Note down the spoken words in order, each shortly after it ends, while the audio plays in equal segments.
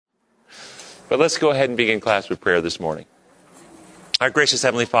But let's go ahead and begin class with prayer this morning. Our gracious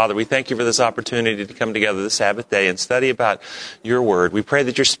Heavenly Father, we thank you for this opportunity to come together this Sabbath day and study about your word. We pray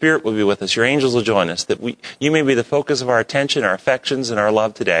that your Spirit will be with us, your angels will join us, that you may be the focus of our attention, our affections, and our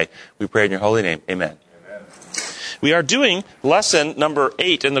love today. We pray in your holy name. Amen. Amen. We are doing lesson number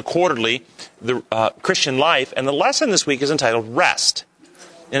 8 in the quarterly, the Christian life, and the lesson this week is entitled Rest.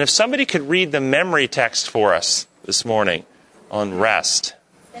 And if somebody could read the memory text for us this morning on rest.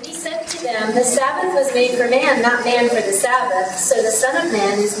 And he said to them, the Sabbath was made for man, not man for the Sabbath. So the Son of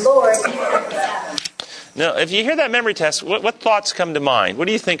Man is Lord even of the Sabbath. Now, if you hear that memory test, what thoughts come to mind? What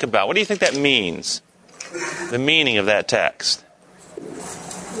do you think about? What do you think that means? The meaning of that text.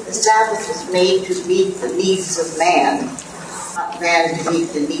 The Sabbath was made to meet the needs of man, not man to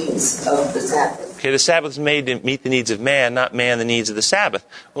meet the needs of the Sabbath. Okay, the Sabbath was made to meet the needs of man, not man the needs of the Sabbath.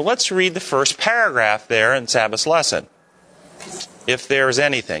 Well, let's read the first paragraph there in Sabbath's lesson. If there is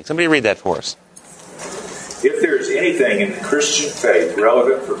anything. Somebody read that for us. If there is anything in the Christian faith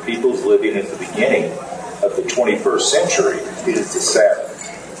relevant for peoples living at the beginning of the 21st century, it is the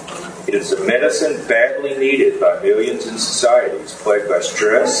Sabbath. It is a medicine badly needed by millions in societies plagued by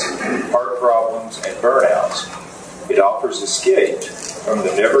stress, heart problems, and burnouts. It offers escape from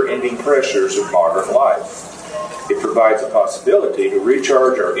the never-ending pressures of modern life. It provides a possibility to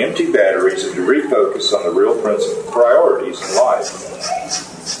recharge our empty batteries and to refocus on the real priorities in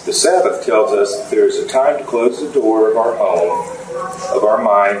life. The Sabbath tells us that there is a time to close the door of our home, of our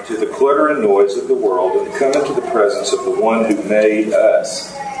mind, to the clutter and noise of the world and to come into the presence of the one who made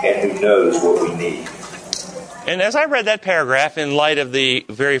us and who knows what we need. And as I read that paragraph in light of the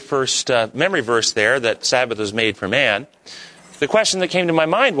very first memory verse there, that Sabbath was made for man, the question that came to my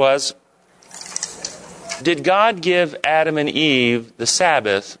mind was, did God give Adam and Eve the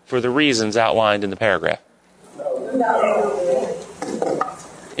Sabbath for the reasons outlined in the paragraph? No.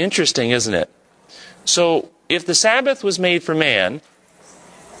 Interesting, isn't it? So, if the Sabbath was made for man,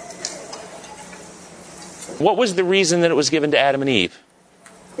 what was the reason that it was given to Adam and Eve?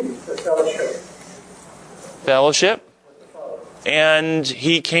 Fellowship. Fellowship. And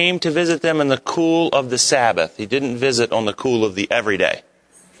he came to visit them in the cool of the Sabbath. He didn't visit on the cool of the everyday.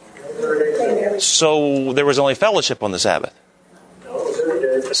 So there was only fellowship on the Sabbath.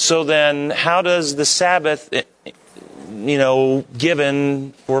 So then how does the Sabbath,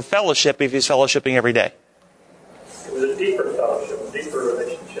 given for fellowship if he's fellowshipping every day? It was a deeper fellowship, a deeper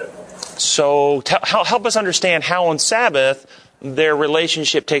relationship. So help us understand how on Sabbath their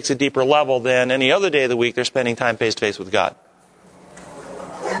relationship takes a deeper level than any other day of the week they're spending time face-to-face with God.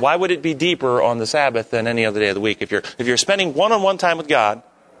 Why would it be deeper on the Sabbath than any other day of the week? If you're spending one-on-one time with God,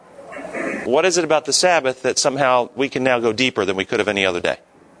 what is it about the Sabbath that somehow we can now go deeper than we could have any other day?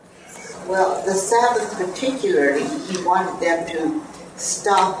 Well, the Sabbath particularly, he wanted them to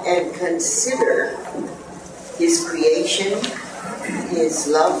stop and consider his creation, his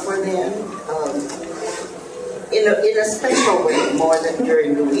love for them, in a special way more than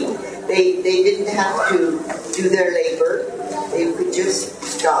during the week. They didn't have to do their labor. They could just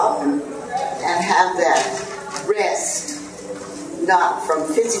stop and have that rest, not from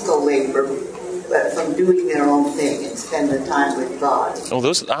physical labor, but from doing their own thing and spend the time with God.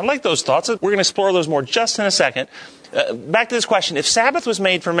 I like those thoughts. We're going to explore those more just in a second. Back to this question. If Sabbath was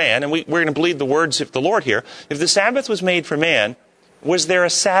made for man, and we're going to believe the words of the Lord here, if the Sabbath was made for man, was there a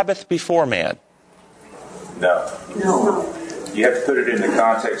Sabbath before man? No. You have to put it in the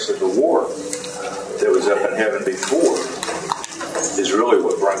context of the war that was up in heaven before. Is really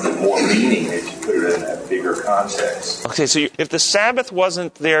what brings it more meaning if you put it in that bigger context. Okay, so if the Sabbath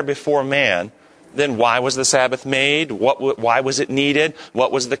wasn't there before man, then why was the Sabbath made? Why was it needed?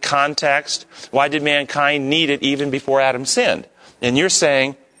 What was the context? Why did mankind need it even before Adam sinned? And you're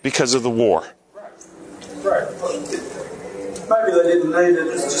saying because of the war. Right. Maybe they didn't need it.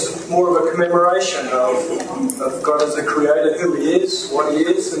 It's just more of a commemoration of God as a creator, who he is, what he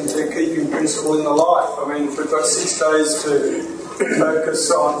is, and to keep him principle in the life. I mean, if we've got 6 days to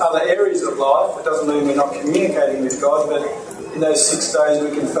focus on other areas of life, it doesn't mean we're not communicating with God, but in those 6 days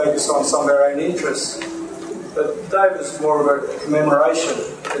we can focus on some of our own interests. But today was more of a commemoration.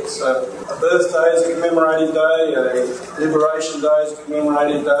 It's a birthday is a commemorated day, a liberation day is a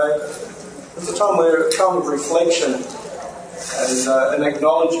commemorated day. It's a time of reflection and an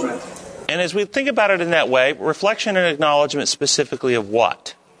acknowledgement. And as we think about it in that way, reflection and acknowledgement specifically of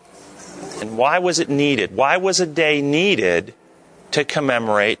what? And why was it needed? Why was a day needed to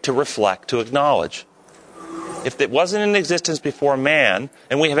commemorate, to reflect, to acknowledge? If it wasn't in existence before man,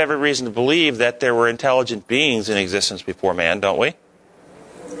 and we have every reason to believe that there were intelligent beings in existence before man, don't we?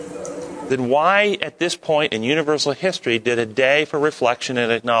 then why at this point in universal history did a day for reflection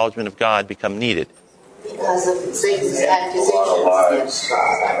and acknowledgement of God become needed? Because of Satan's accusations against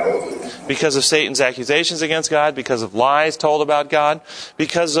God. Because of Satan's accusations against God, because of lies told about God,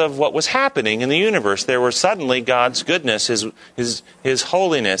 because of what was happening in the universe. There were suddenly God's goodness, His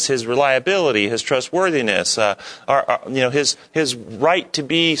holiness, His reliability, His trustworthiness, His right to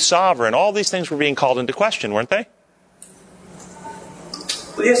be sovereign. All these things were being called into question, weren't they?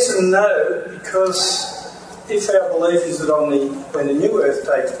 Well, yes and no, because if our belief is that when the new earth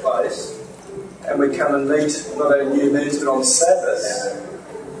takes place, and we come and meet not only new moons but on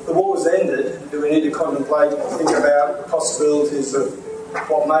Sabbath, the war's ended. Do we need to contemplate and think about the possibilities of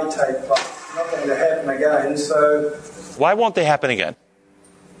what may take place? It's not going to happen again, so... Why won't they happen again?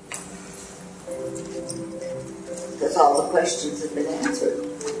 Because all the questions have been answered.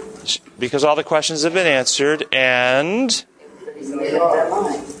 Because all the questions have been answered, and... Everybody's made up their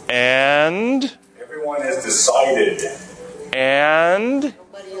mind. And... Everyone has decided. And...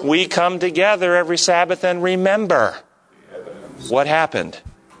 we come together every Sabbath and remember what happened,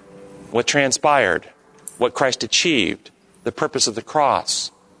 what transpired, what Christ achieved, the purpose of the cross,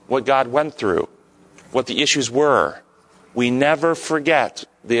 what God went through, what the issues were. We never forget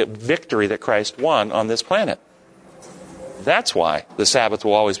the victory that Christ won on this planet. That's why the Sabbath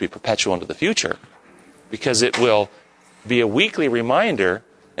will always be perpetual into the future, because it will be a weekly reminder,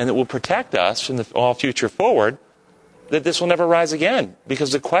 and it will protect us from all future forward, that this will never rise again,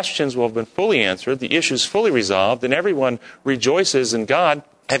 because the questions will have been fully answered, the issues fully resolved, and everyone rejoices in God.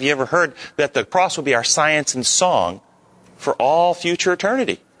 Have you ever heard that the cross will be our science and song for all future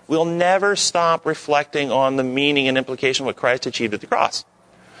eternity? We'll never stop reflecting on the meaning and implication of what Christ achieved at the cross.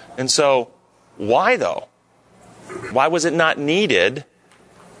 And so, why though? Why was it not needed?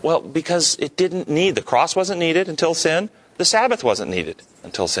 Well, because it didn't need. The cross wasn't needed until sin. The Sabbath wasn't needed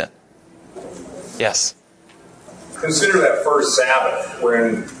until sin. Yes? Consider that first Sabbath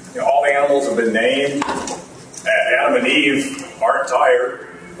when all the animals have been named. Adam and Eve aren't tired.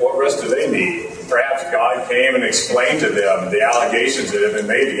 What rest do they need? Perhaps God came and explained to them the allegations that have been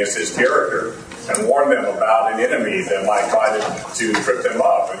made against His character and warned them about an enemy that might try to trip them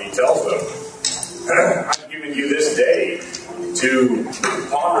up. And He tells them, I've given you this day to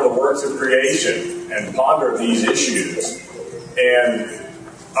ponder the works of creation and ponder these issues. And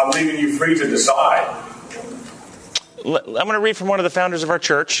I'm leaving you free to decide. I'm going to read from one of the founders of our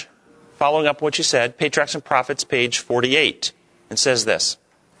church, following up what you said, Patriarchs and Prophets, page 48. It says this,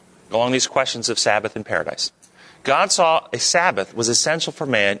 along these questions of Sabbath and paradise. God saw a Sabbath was essential for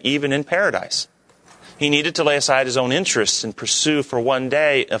man even in paradise. He needed to lay aside his own interests and pursue for one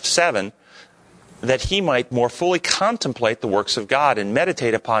day of 7 that he might more fully contemplate the works of God and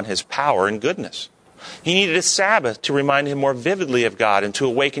meditate upon His power and goodness. He needed a Sabbath to remind him more vividly of God and to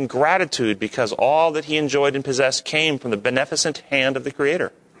awaken gratitude because all that he enjoyed and possessed came from the beneficent hand of the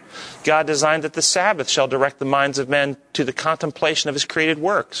Creator. God designed that the Sabbath shall direct the minds of men to the contemplation of His created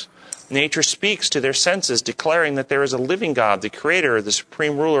works. Nature speaks to their senses, declaring that there is a living God, the Creator, the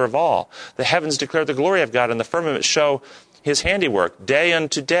supreme ruler of all. The heavens declare the glory of God, and the firmament show His handiwork. Day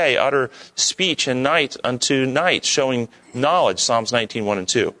unto day utter speech, and night unto night showing knowledge. Psalms 19, 1 and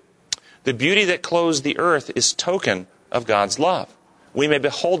 2. The beauty that clothes the earth is token of God's love. We may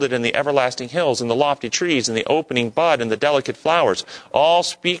behold it in the everlasting hills, in the lofty trees, in the opening bud, and the delicate flowers. All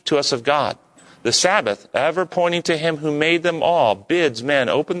speak to us of God. The Sabbath, ever pointing to Him who made them all, bids men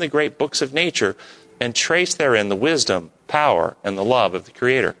open the great books of nature and trace therein the wisdom, power, and the love of the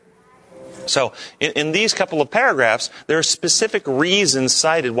Creator. So, in these couple of paragraphs, there are specific reasons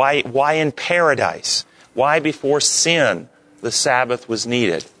cited why in paradise, why before sin, the Sabbath was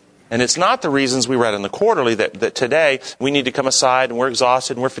needed. And it's not the reasons we read in the quarterly that today we need to come aside and we're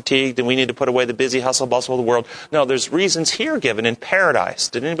exhausted and we're fatigued and we need to put away the busy hustle bustle of the world. No, there's reasons here given in paradise.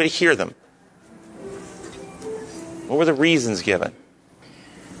 Did anybody hear them? What were the reasons given?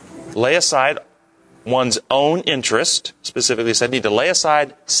 Lay aside one's own interest, specifically said, need to lay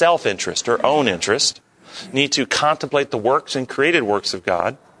aside self-interest or own interest, need to contemplate the works and created works of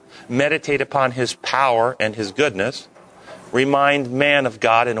God, meditate upon His power and His goodness, remind man of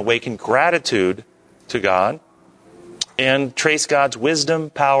God and awaken gratitude to God, and trace God's wisdom,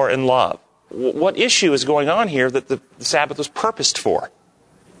 power, and love. What issue is going on here that the Sabbath was purposed for?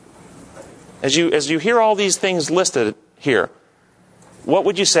 As you hear all these things listed here, what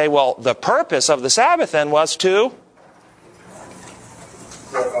would you say? Well, the purpose of the Sabbath then was to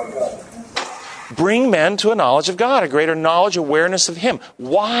bring men to a knowledge of God, a greater knowledge, awareness of Him.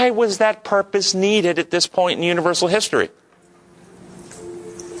 Why was that purpose needed at this point in universal history?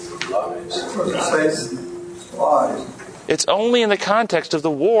 It's only in the context of the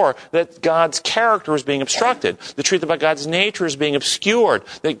war that God's character is being obstructed. The truth about God's nature is being obscured.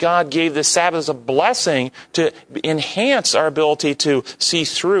 That God gave the Sabbath as a blessing to enhance our ability to see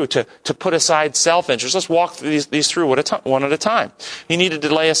through, to put aside self-interest. Let's walk these through one at a time. He needed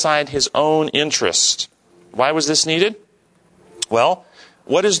to lay aside his own interest. Why was this needed? Well,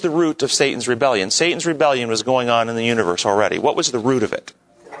 what is the root of Satan's rebellion? Satan's rebellion was going on in the universe already. What was the root of it?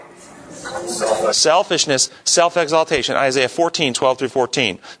 Selfishness, self-exaltation. Isaiah 14, 12 through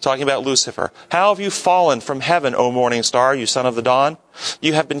 14, talking about Lucifer. How have you fallen from heaven, O morning star, you son of the dawn?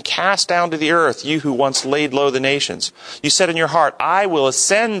 You have been cast down to the earth, you who once laid low the nations. You said in your heart, I will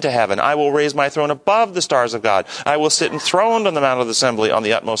ascend to heaven. I will raise my throne above the stars of God. I will sit enthroned on the mount of the assembly on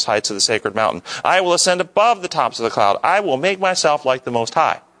the utmost heights of the sacred mountain. I will ascend above the tops of the cloud. I will make myself like the Most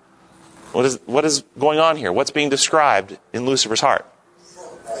High. What is going on here? What's being described in Lucifer's heart?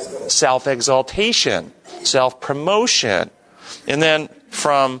 Self-exaltation, self-promotion. And then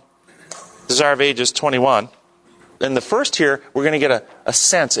from Desire of Ages 21, in the first here, we're going to get a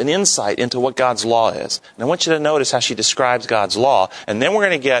sense, an insight into what God's law is. And I want you to notice how she describes God's law, and then we're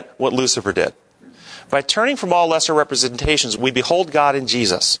going to get what Lucifer did. By turning from all lesser representations, we behold God in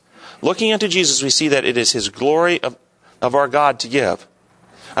Jesus. Looking into Jesus, we see that it is his glory of our God to give.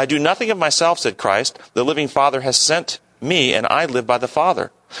 I do nothing of myself, said Christ. The living Father has sent me, and I live by the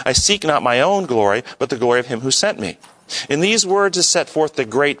Father. I seek not my own glory, but the glory of him who sent me. In these words is set forth the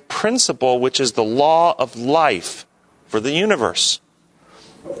great principle, which is the law of life for the universe.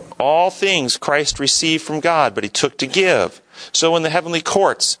 All things Christ received from God, but he took to give. So in the heavenly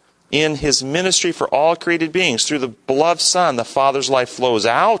courts, in his ministry for all created beings, through the beloved Son, the Father's life flows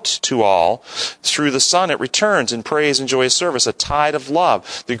out to all. Through the Son, it returns in praise and joyous service, a tide of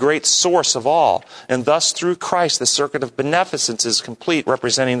love, the great source of all. And thus, through Christ, the circuit of beneficence is complete,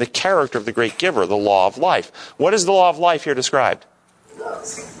 representing the character of the great giver, the law of life. What is the law of life here described?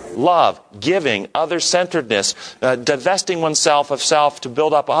 Love, giving, other-centeredness, divesting oneself of self to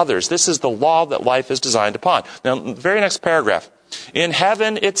build up others. This is the law that life is designed upon. Now, the very next paragraph. In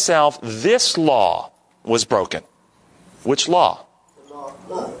heaven itself, this law was broken. Which law?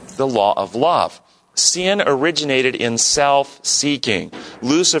 The law of love. Sin originated in self-seeking.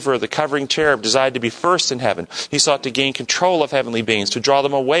 Lucifer, the covering cherub, desired to be first in heaven. He sought to gain control of heavenly beings, to draw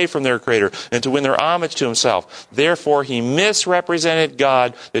them away from their Creator, and to win their homage to himself. Therefore, he misrepresented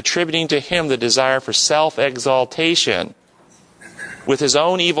God, attributing to him the desire for self-exaltation. With his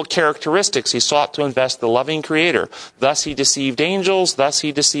own evil characteristics, he sought to invest the loving Creator. Thus he deceived angels, thus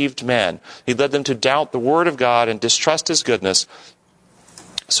he deceived men. He led them to doubt the Word of God and distrust his goodness.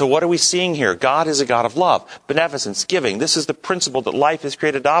 So what are we seeing here? God is a God of love, beneficence, giving. This is the principle that life is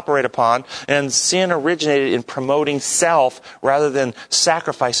created to operate upon, and sin originated in promoting self rather than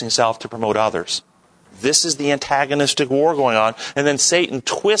sacrificing self to promote others. This is the antagonistic war going on. And then Satan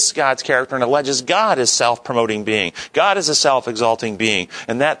twists God's character and alleges God is self-promoting being. God is a self-exalting being.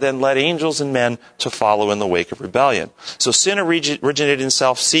 And that then led angels and men to follow in the wake of rebellion. So sin originated in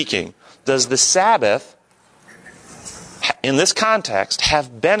self-seeking. Does the Sabbath, in this context,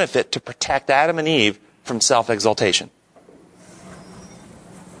 have benefit to protect Adam and Eve from self-exaltation?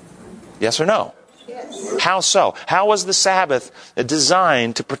 Yes or no? How so? How was the Sabbath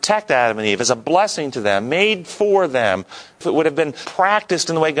designed to protect Adam and Eve as a blessing to them, made for them? If it would have been practiced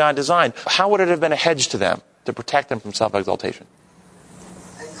in the way God designed, how would it have been a hedge to them to protect them from self-exaltation?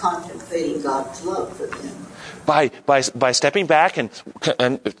 And contemplating God's love for them. By stepping back and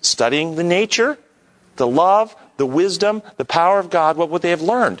studying the nature, the love, the wisdom, the power of God, what would they have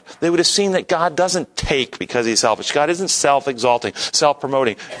learned? They would have seen that God doesn't take because he's selfish. God isn't self-exalting,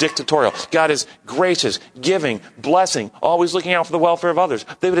 self-promoting, dictatorial. God is gracious, giving, blessing, always looking out for the welfare of others.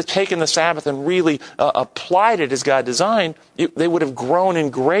 They would have taken the Sabbath and really applied it as God designed. They would have grown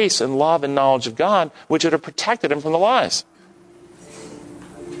in grace and love and knowledge of God, which would have protected them from the lies.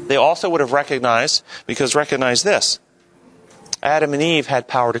 They also would have recognized this. Adam and Eve had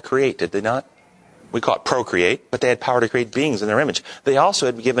power to create, did they not? We call it procreate, but they had power to create beings in their image. They also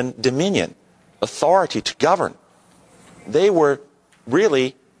had been given dominion, authority to govern. They were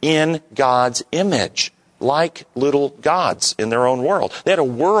really in God's image, like little gods in their own world. They had a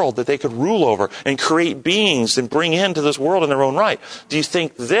world that they could rule over and create beings and bring into this world in their own right. Do you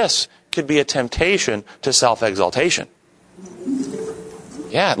think this could be a temptation to self-exaltation?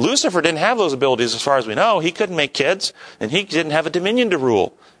 Yeah, Lucifer didn't have those abilities as far as we know. He couldn't make kids, and he didn't have a dominion to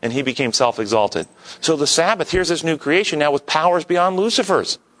rule, and he became self-exalted. So the Sabbath, here's this new creation now with powers beyond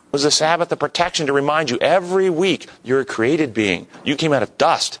Lucifer's. Was the Sabbath a protection to remind you every week you're a created being. You came out of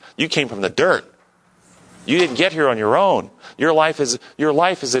dust. You came from the dirt. You didn't get here on your own. Your life is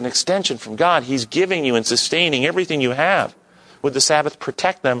an extension from God. He's giving you and sustaining everything you have. Would the Sabbath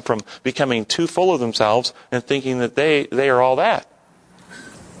protect them from becoming too full of themselves and thinking that they are all that?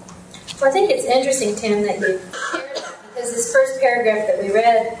 Well, I think it's interesting, Tim, that you shared that, because this first paragraph that we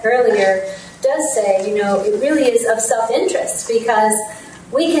read earlier does say, it really is of self-interest, because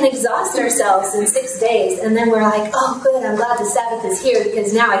we can exhaust ourselves in 6 days, and then we're like, oh, good, I'm glad the Sabbath is here,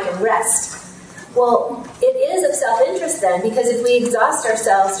 because now I can rest. Well, it is of self-interest then, because if we exhaust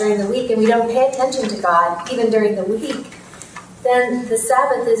ourselves during the week and we don't pay attention to God, even during the week, then the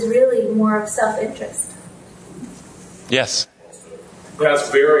Sabbath is really more of self-interest. Yes. That's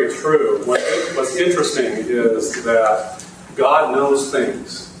very true. What's interesting is that God knows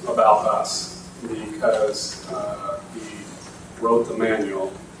things about us because He wrote the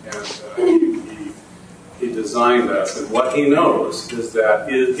manual and He designed us. And what He knows is that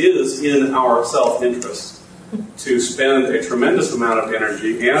it is in our self-interest to spend a tremendous amount of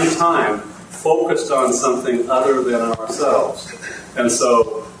energy and time focused on something other than ourselves. And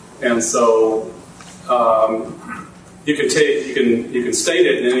so you can state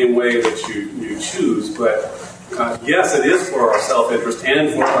it in any way that you choose, but yes, it is for our self-interest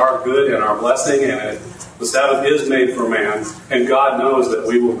and for our good and our blessing, and the Sabbath is made for man, and God knows that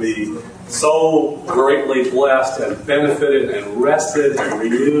we will be so greatly blessed and benefited and rested and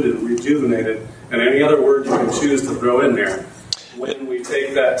renewed and rejuvenated, and any other word you can choose to throw in there, when we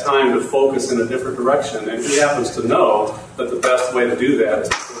take that time to focus in a different direction. And He happens to know that the best way to do that is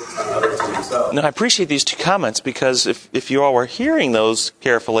to focus on others and Himself. Now, I appreciate these two comments, because if you all were hearing those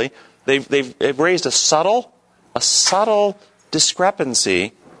carefully, they've raised a subtle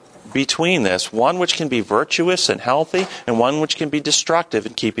discrepancy between this, one which can be virtuous and healthy, and one which can be destructive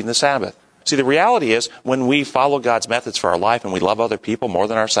in keeping the Sabbath. See, the reality is, when we follow God's methods for our life and we love other people more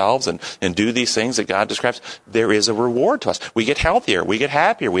than ourselves and do these things that God describes, there is a reward to us. We get healthier, we get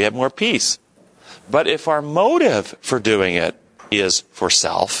happier, we have more peace. But if our motive for doing it is for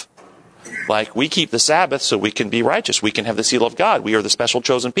self, like we keep the Sabbath so we can be righteous, we can have the seal of God, we are the special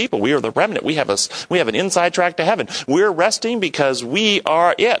chosen people, we are the remnant, we have an inside track to heaven, we're resting because we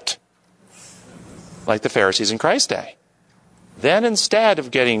are it, like the Pharisees in Christ's day. Then instead of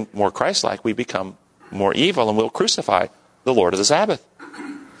getting more Christ-like, we become more evil and we'll crucify the Lord of the Sabbath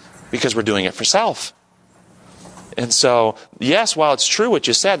because we're doing it for self. And so, yes, while it's true what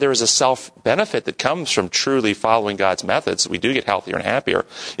you said, there is a self-benefit that comes from truly following God's methods. We do get healthier and happier.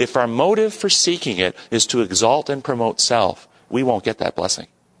 If our motive for seeking it is to exalt and promote self, we won't get that blessing.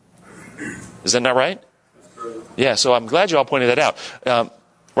 Is that not right? Yeah, so I'm glad you all pointed that out.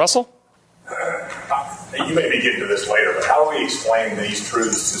 Russell? You may be getting to this later, but how do we explain these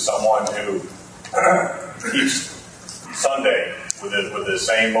truths to someone who keeps Sunday with the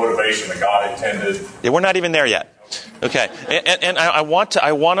same motivation that God intended? Yeah, we're not even there yet. Okay, and I want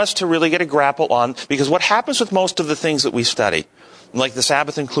us to really get a grapple on, because what happens with most of the things that we study, like the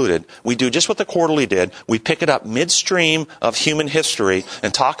Sabbath included, we do just what the quarterly did. We pick it up midstream of human history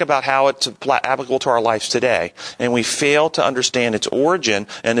and talk about how it's applicable to our lives today. And we fail to understand its origin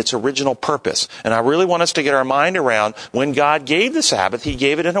and its original purpose. And I really want us to get our mind around, when God gave the Sabbath, He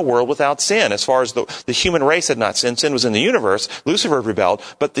gave it in a world without sin. As far as the human race had not sinned, sin was in the universe, Lucifer rebelled,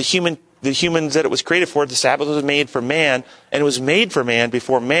 but the humans that it was created for, the Sabbath was made for man, and it was made for man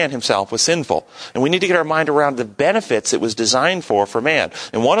before man himself was sinful. And we need to get our mind around the benefits it was designed for man.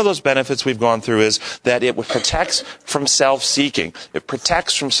 And one of those benefits we've gone through is that it protects from self-seeking. It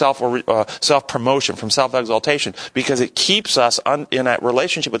protects from self-promotion, from self-exaltation, because it keeps us in that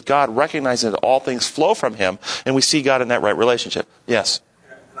relationship with God, recognizing that all things flow from Him, and we see God in that right relationship. Yes?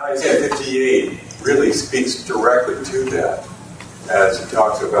 Isaiah 58 really speaks directly to that, as it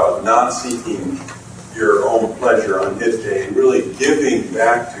talks about not seeking your own pleasure on His day and really giving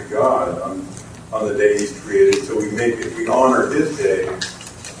back to God on the day He's created. So we honor His day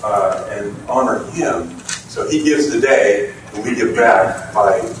and honor Him. So He gives the day, and we give back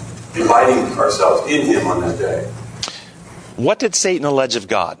by delighting ourselves in Him on that day. What did Satan allege of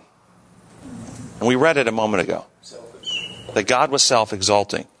God? And we read it a moment ago. That God was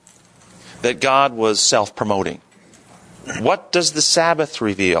self-exalting. That God was self-promoting. What does the Sabbath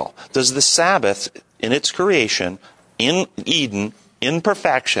reveal? Does the Sabbath, in its creation, in Eden, in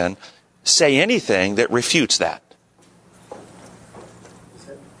perfection, say anything that refutes that?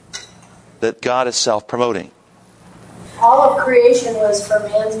 That God is self-promoting. All of creation was for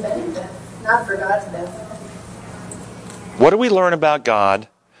man's benefit, not for God's benefit. What do we learn about God?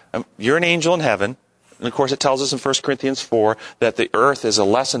 You're an angel in heaven. And of course it tells us in 1 Corinthians 4 that the earth is a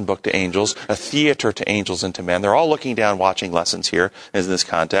lesson book to angels, a theater to angels and to men. They're all looking down, watching lessons here in this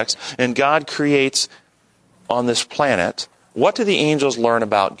context. And God creates on this planet, what do the angels learn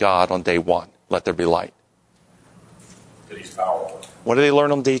about God on day 1? Let there be light. That he's powerful. What do they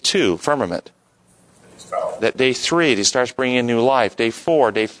learn on day 2? Firmament. That he's powerful. That day 3, he starts bringing in new life. Day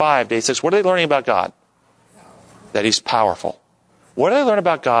 4, day 5, day 6. What are they learning about God? That he's powerful. What do they learn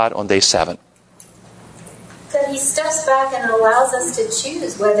about God on day 7? That he steps back and allows us to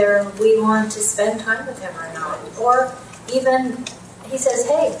choose whether we want to spend time with him or not. Or even, he says,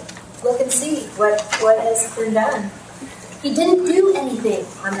 hey, look and see what has been done. He didn't do anything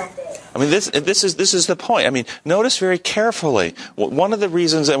on that day. I mean, this is the point. I mean, notice very carefully. One of the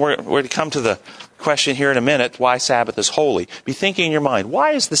reasons, and we're going to come to the question here in a minute, why Sabbath is holy. Be thinking in your mind,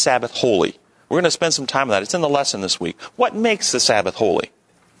 why is the Sabbath holy? We're going to spend some time on that. It's in the lesson this week. What makes the Sabbath holy?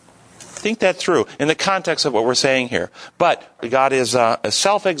 Think that through in the context of what we're saying here. But God is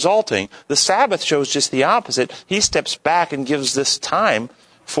self-exalting. The Sabbath shows just the opposite. He steps back and gives this time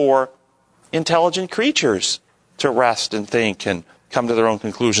for intelligent creatures to rest and think and come to their own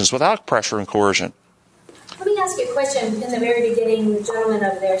conclusions without pressure and coercion. Let me ask you a question. In the very beginning, the gentleman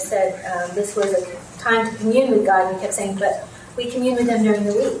over there said this was a time to commune with God. And he kept saying, but we commune with him during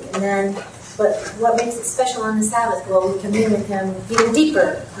the week. And then, but what makes it special on the Sabbath? Well, we commune with him even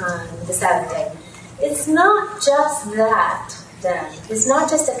deeper on the Sabbath day. It's not just that, then. It's not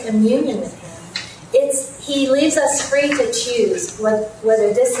just a communion with him. It's he leaves us free to choose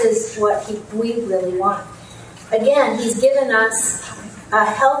whether this is what we really want. Again, he's given us a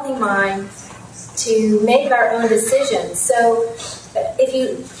healthy mind to make our own decisions. So if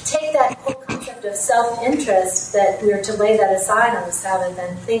you take that whole concept of self-interest, that we are to lay that aside on the Sabbath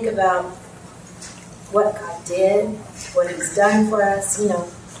and think about what God did, what he's done for us,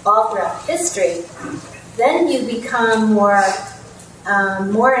 all throughout history, then you become more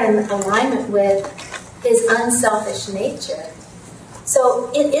in alignment with his unselfish nature. So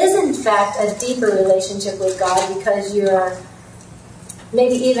it is, in fact, a deeper relationship with God because you're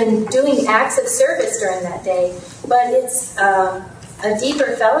maybe even doing acts of service during that day. But it's a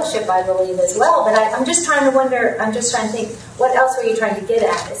deeper fellowship, I believe, as well. But I'm just trying to think, what else were you trying to get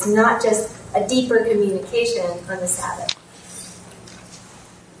at? It's not just a deeper communication on the Sabbath.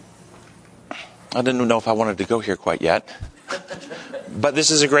 I didn't know if I wanted to go here quite yet. But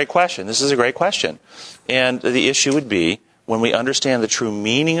this is a great question. And the issue would be, when we understand the true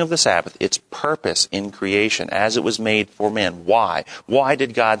meaning of the Sabbath, its purpose in creation, as it was made for man. Why? Why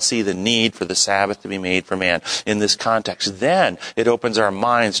did God see the need for the Sabbath to be made for man in this context? Then it opens our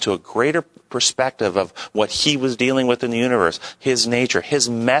minds to a greater perspective of what he was dealing with in the universe, his nature, his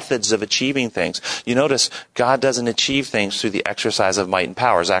methods of achieving things. You notice God doesn't achieve things through the exercise of might and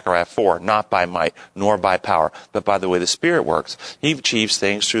power. Zechariah 4, not by might nor by power, but by the way the Spirit works. He achieves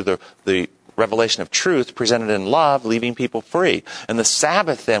things through the revelation of truth presented in love, leaving people free. And the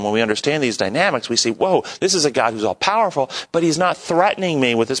Sabbath, then, when we understand these dynamics, we see, whoa, this is a God who's all powerful, but he's not threatening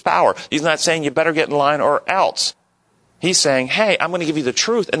me with his power. He's not saying you better get in line or else. He's saying, hey, I'm going to give you the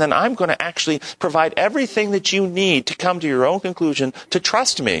truth, and then I'm going to actually provide everything that you need to come to your own conclusion to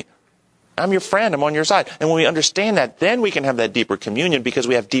trust me. I'm your friend. I'm on your side. And when we understand that, then we can have that deeper communion because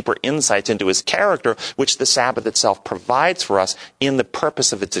we have deeper insights into his character, which the Sabbath itself provides for us in the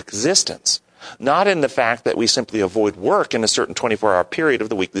purpose of its existence. Not in the fact that we simply avoid work in a certain 24-hour period of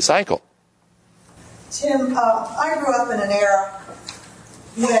the weekly cycle. Tim, I grew up in an era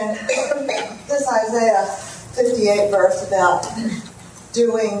when this Isaiah 58 verse about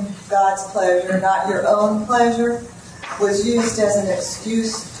doing God's pleasure, not your own pleasure, was used as an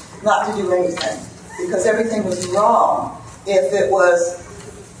excuse not to do anything. Because everything was wrong if it was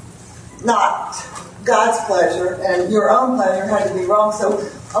not God's pleasure, and your own pleasure had to be wrong. So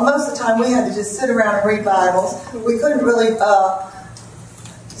most of the time we had to just sit around and read Bibles. We couldn't really,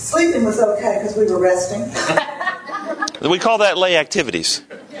 sleeping was okay because we were resting. We call that lay activities.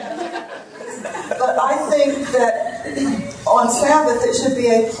 But I think that on Sabbath it should be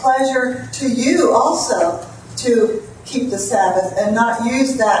a pleasure to you also to keep the Sabbath and not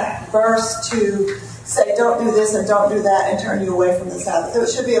use that verse to say don't do this and don't do that and turn you away from the Sabbath. It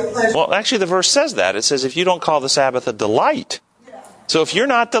should be a pleasure. Well, actually the verse says that. It says if you don't call the Sabbath a delight. So if you're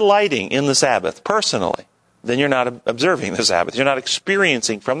not delighting in the Sabbath personally, then you're not observing the Sabbath. You're not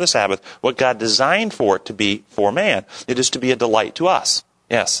experiencing from the Sabbath what God designed for it to be for man. It is to be a delight to us.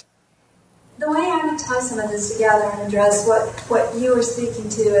 Yes? The way I would tie some of this together and address what you were speaking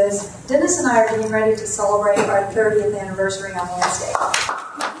to is, Dennis and I are getting ready to celebrate our 30th anniversary on Wednesday.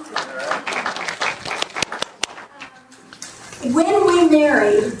 When we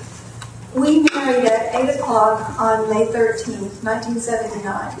married at 8 o'clock on May 13th,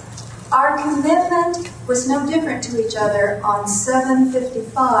 1979. Our commitment was no different to each other on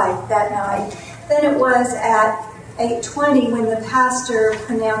 7:55 that night than it was at 8:20 when the pastor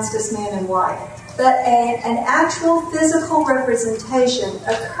pronounced us man and wife. But an actual physical representation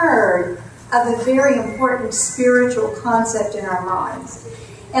occurred of a very important spiritual concept in our minds.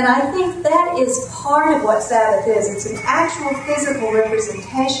 And I think that is part of what Sabbath is. It's an actual physical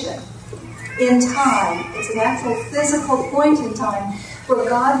representation in time. It's an actual physical point in time where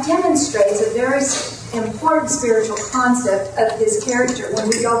God demonstrates a very important spiritual concept of His character. When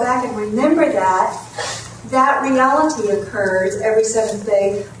we go back and remember that reality occurs every seventh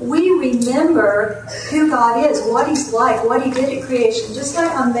day. We remember who God is, what He's like, what He did at creation. Just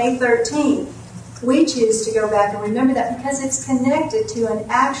like on May 13th, we choose to go back and remember that because it's connected to an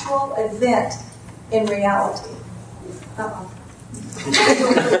actual event in reality.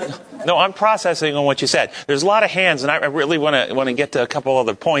 No, I'm processing on what you said. There's a lot of hands, and I really want to get to a couple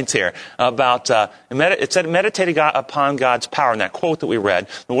other points here about. It said meditate upon God's power in that quote that we read.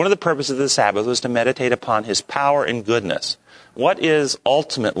 And one of the purposes of the Sabbath was to meditate upon His power and goodness. What is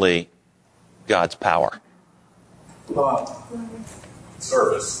ultimately God's power? Love,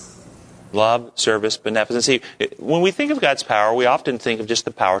 service, love, service, beneficence. See, when we think of God's power, we often think of just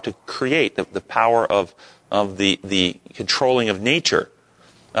the power to create, the power of the controlling of nature.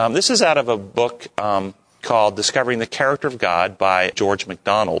 This is out of a book called Discovering the Character of God by George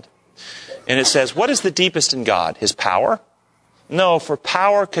MacDonald. And it says, what is the deepest in God? His power? No, for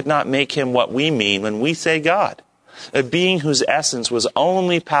power could not make Him what we mean when we say God. A being whose essence was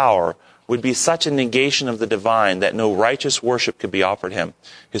only power would be such a negation of the divine that no righteous worship could be offered Him.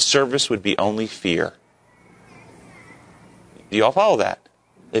 His service would be only fear. Do you all follow that?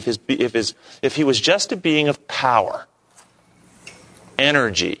 If He was just a being of power,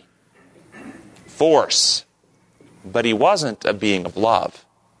 energy, force, but He wasn't a being of love,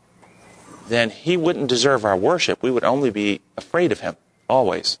 then He wouldn't deserve our worship. We would only be afraid of Him,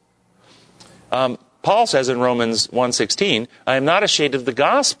 always. Paul says in Romans 1:16, I am not ashamed of the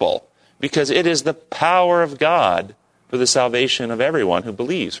gospel, because it is the power of God for the salvation of everyone who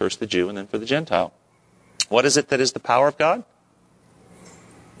believes, first the Jew and then for the Gentile. What is it that is the power of God?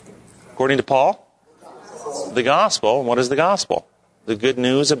 According to Paul, the gospel. And what is the gospel? The good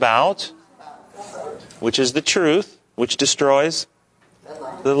news about, which is the truth, which destroys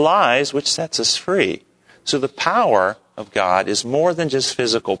the lies, which sets us free. So the power of God is more than just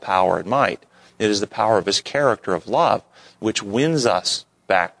physical power and might. It is the power of His character of love, which wins us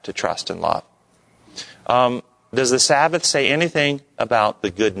back to trust and love. Does the Sabbath say anything about the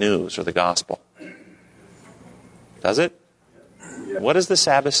good news or the gospel? Does it? What does the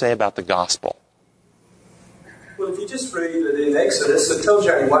Sabbath say about the gospel? Well, if you just read it in Exodus, it tells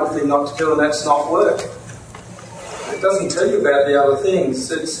you only one thing not to do, and that's not work. It doesn't tell you about the other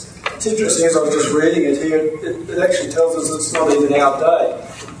things. It's interesting, as I was just reading it here, it actually tells us it's not even our day.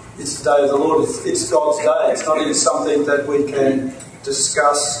 It's the day of the Lord. It's God's day. It's not even something that we can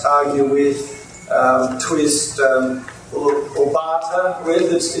discuss, argue with, twist, or barter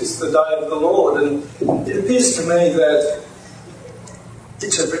with. It's the day of the Lord. And it appears to me that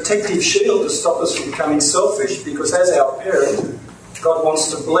it's a protective shield to stop us from becoming selfish, because as our parent, God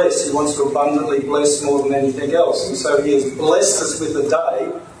wants to bless. He wants to abundantly bless more than anything else. And so He has blessed us with a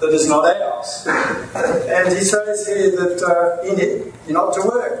day that is not ours. And He says here that in it, you're not to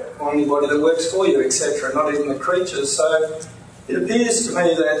work on anybody that works for you, etc., not even the creatures. So it appears to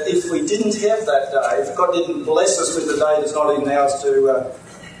me that if we didn't have that day, if God didn't bless us with a day that's not even ours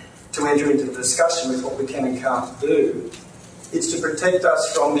to enter into the discussion with what we can and can't do, it's to protect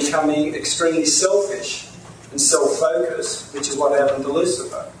us from becoming extremely selfish and self-focused, which is what happened to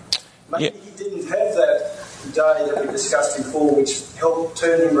Lucifer. Maybe he didn't have that day that we discussed before, which helped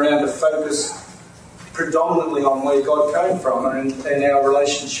turn him around to focus predominantly on where God came from and our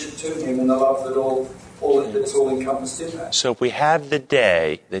relationship to Him and the love that's all encompassed in that. So if we have the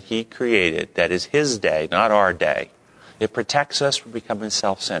day that He created, that is His day, not our day, it protects us from becoming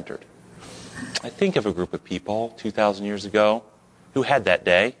self-centered. I think of a group of people 2,000 years ago who had that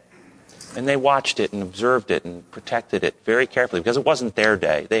day, and they watched it and observed it and protected it very carefully because it wasn't their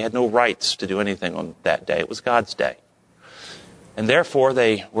day. They had no rights to do anything on that day. It was God's day. And therefore,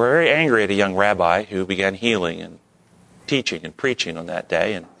 they were very angry at a young rabbi who began healing and teaching and preaching on that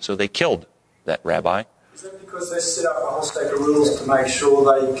day, and so they killed that rabbi. Is that because they set up a whole stack of rules to make sure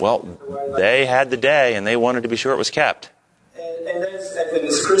they... Well, they had the day, and they wanted to be sure it was kept. And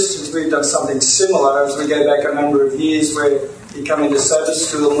as Christians, we've done something similar as we go back a number of years where you come into Sabbath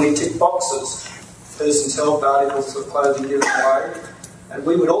school and we tick boxes. Persons help, articles of clothing given away. And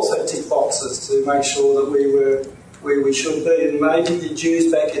we would also tick boxes to make sure that we were where we should be. And maybe the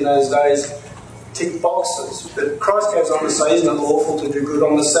Jews back in those days tick boxes. But Christ goes on to say, isn't it lawful to do good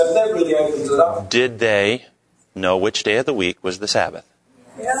on the Sabbath? That really opens it up. Did they know which day of the week was the Sabbath?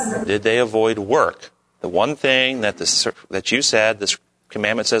 Yeah. Did they avoid work? The one thing that you said this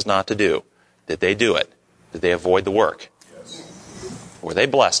commandment says not to do. Did they do it? Did they avoid the work? Yes. Were they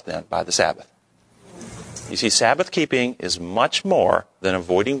blessed then by the Sabbath? You see, Sabbath keeping is much more than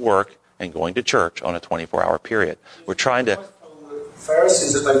avoiding work and going to church on a 24-hour period. We're trying to...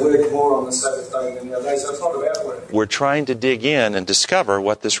 Pharisees that they work more on the Sabbath day than the other days, so it's not about work. We're trying to dig in and discover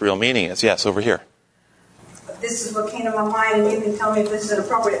what this real meaning is. Yes, over here. This is what came to my mind, and you can tell me if this is an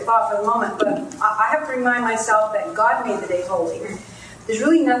appropriate thought for the moment, but I have to remind myself that God made the day holy. There's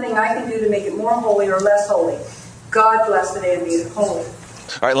really nothing I can do to make it more holy or less holy. God blessed the day and made it holy.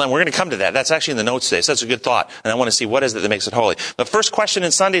 All right, Len, we're going to come to that. That's actually in the notes today, so that's a good thought. And I want to see what is it that makes it holy. The first question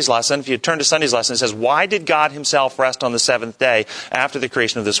in Sunday's lesson, if you turn to Sunday's lesson, it says, why did God himself rest on the seventh day after the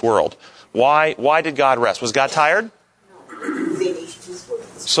creation of this world? Why did God rest? Was God tired?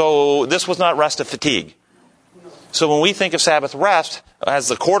 So this was not rest of fatigue. So when we think of Sabbath rest, as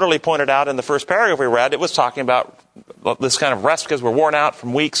the Quarterly pointed out in the first paragraph we read, it was talking about this kind of rest because we're worn out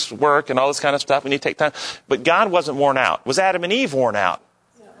from weeks' work and all this kind of stuff. We need to take time. But God wasn't worn out. Was Adam and Eve worn out?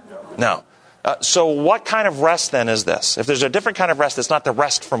 No. So what kind of rest then is this? If there's a different kind of rest that's not the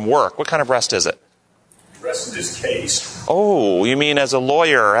rest from work, what kind of rest is it? Rest in his case. Oh, you mean as a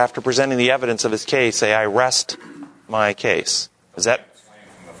lawyer, after presenting the evidence of his case, say, I rest my case. Is that...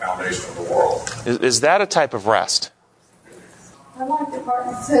 From the foundation of the world. Is that a type of rest? I like the part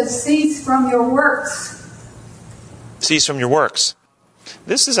that says, cease from your works. Cease from your works.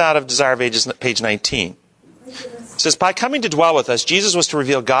 This is out of Desire of Ages, page 19. It says, by coming to dwell with us, Jesus was to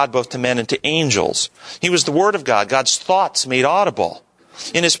reveal God both to men and to angels. He was the Word of God, God's thoughts made audible.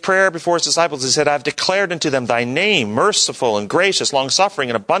 In his prayer before his disciples, he said, I have declared unto them thy name, merciful and gracious, long-suffering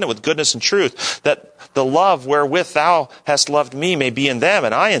and abundant with goodness and truth, that the love wherewith thou hast loved me may be in them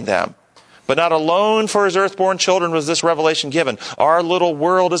and I in them. But not alone for his earthborn children was this revelation given. Our little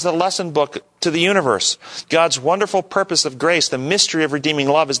world is a lesson book to the universe. God's wonderful purpose of grace, the mystery of redeeming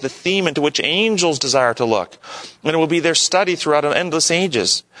love, is the theme into which angels desire to look. And it will be their study throughout endless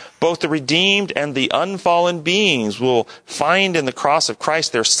ages. Both the redeemed and the unfallen beings will find in the cross of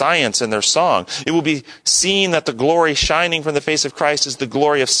Christ their science and their song. It will be seen that the glory shining from the face of Christ is the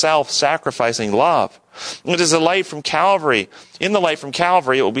glory of self-sacrificing love. It is a light from Calvary. In the light from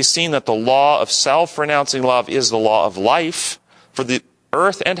Calvary, it will be seen that the law of self-renouncing love is the law of life for the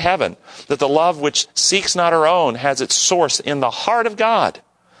earth and heaven. That the love which seeks not her own has its source in the heart of God.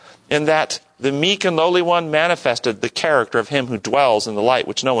 And that the meek and lowly one manifested the character of him who dwells in the light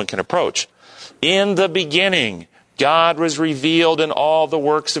which no one can approach. In the beginning, God was revealed in all the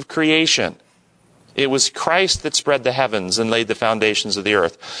works of creation. It was Christ that spread the heavens and laid the foundations of the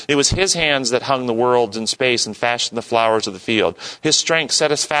earth. It was his hands that hung the worlds in space and fashioned the flowers of the field. His strength set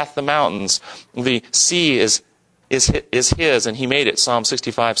us fast the mountains. The sea is his, and he made it, Psalm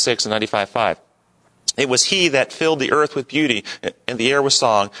 65:6 and 95:5. It was he that filled the earth with beauty, and the air with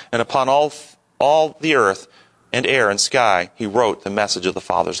song, and upon all the earth and air and sky, he wrote the message of the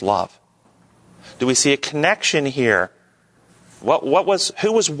Father's love. Do we see a connection here?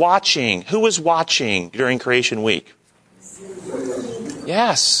 Who was watching? Who was watching during creation week?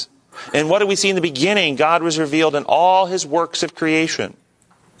 Yes. And what do we see in the beginning? God was revealed in all his works of creation.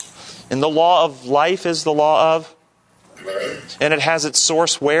 And the law of life is the law of? And it has its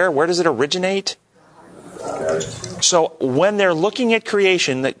source where? Where does it originate? So when they're looking at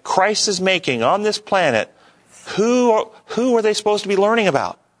creation that Christ is making on this planet, who are they supposed to be learning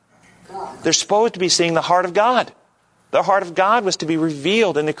about? They're supposed to be seeing the heart of God. The heart of God was to be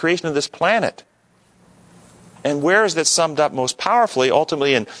revealed in the creation of this planet. And where is that summed up most powerfully?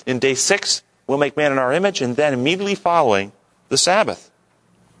 Ultimately in day 6, we'll make man in our image, and then immediately following the Sabbath.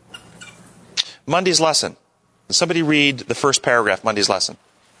 Monday's lesson. Somebody read the first paragraph, Monday's lesson.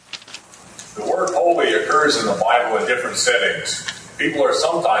 The word holy occurs in the Bible in different settings. People are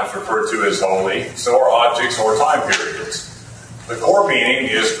sometimes referred to as holy, so are objects or time periods. The core meaning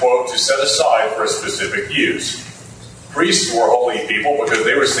is, quote, to set aside for a specific use. Priests were holy people because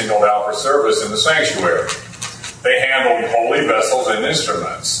they were singled out for service in the sanctuary. They handled holy vessels and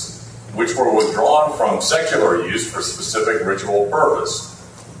instruments, which were withdrawn from secular use for specific ritual purpose.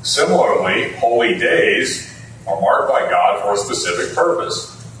 Similarly, holy days are marked by God for a specific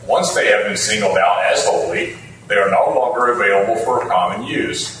purpose. Once they have been singled out as holy, they are no longer available for common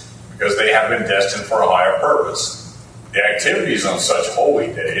use because they have been destined for a higher purpose. The activities on such holy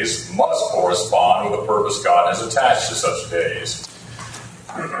days must correspond with the purpose God has attached to such days.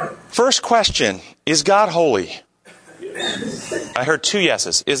 First question, is God holy? I heard 2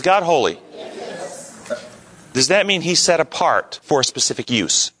 yeses. Is God holy? Does that mean he's set apart for a specific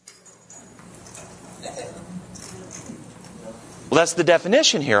use? Well, that's the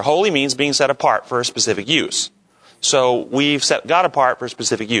definition here. Holy means being set apart for a specific use. So we've set God apart for a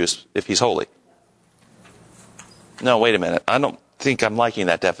specific use if he's holy. No, wait a minute. I don't think I'm liking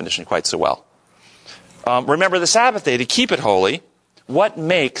that definition quite so well. Remember the Sabbath day to keep it holy. What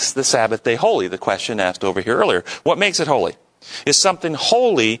makes the Sabbath day holy? The question asked over here earlier. What makes it holy? Is something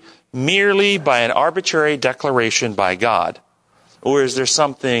holy merely by an arbitrary declaration by God? Or is there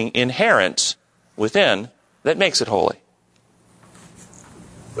something inherent within that makes it holy?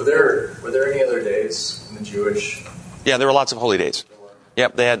 Were there any other days in the Jewish? Yeah, there were lots of holy days.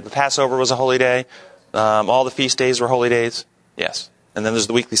 Yep, they had the Passover was a holy day. All the feast days were holy days. Yes. And then there's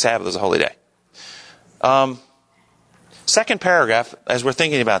the weekly Sabbath as a holy day. Second paragraph, as we're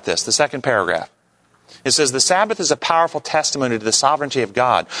thinking about this, the second paragraph. It says, the Sabbath is a powerful testimony to the sovereignty of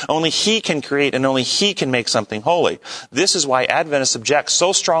God. Only He can create and only He can make something holy. This is why Adventists object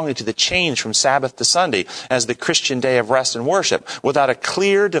so strongly to the change from Sabbath to Sunday as the Christian day of rest and worship. Without a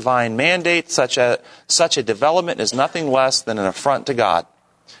clear divine mandate, such a development is nothing less than an affront to God.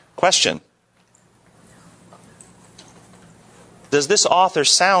 Question. Does this author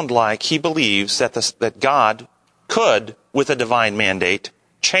sound like he believes that God could, with a divine mandate,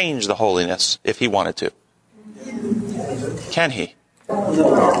 change the holiness if he wanted to? Can he?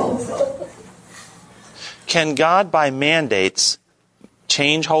 Can God by mandates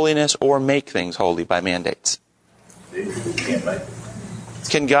change holiness or make things holy by mandates?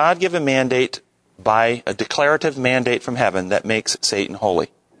 Can God give a mandate by a declarative mandate from heaven that makes Satan holy?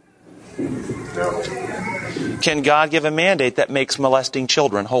 No. Can God give a mandate that makes molesting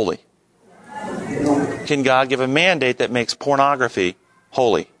children holy? Can God give a mandate that makes pornography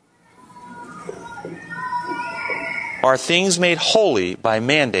holy? Are things made holy by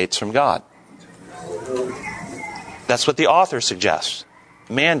mandates from God? That's what the author suggests.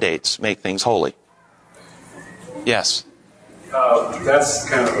 Mandates make things holy. Yes? That's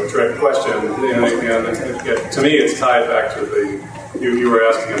kind of a trick question. And to me, it's tied back to you were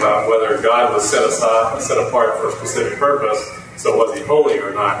asking about whether God was set apart for a specific purpose. So was he holy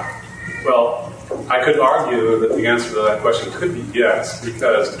or not? Well, I could argue that the answer to that question could be yes,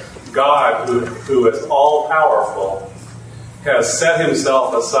 because God, who is all-powerful, has set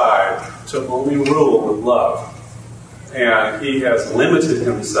himself aside to only rule with love. And he has limited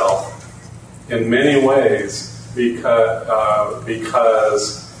himself in many ways because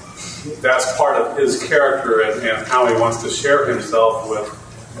that's part of his character and how he wants to share himself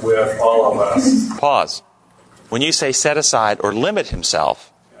with all of us. Pause. When you say set aside or limit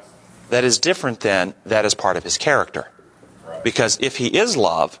himself, that is different than that is part of his character. Because if he is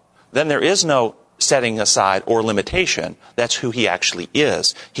love, then there is no setting aside or limitation. That's who he actually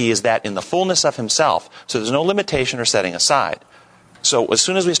is. He is that in the fullness of himself. So there's no limitation or setting aside. So as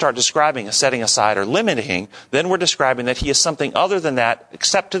soon as we start describing a setting aside or limiting, then we're describing that he is something other than that,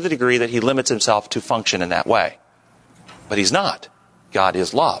 except to the degree that he limits himself to function in that way. But he's not. God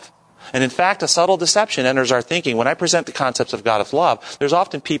is love. And in fact, a subtle deception enters our thinking. When I present the concepts of God as love, there's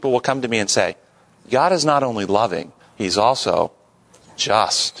often people will come to me and say, God is not only loving, he's also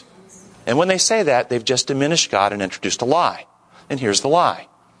just. And when they say that, they've just diminished God and introduced a lie. And here's the lie.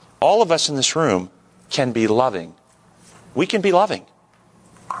 All of us in this room can be loving. We can be loving.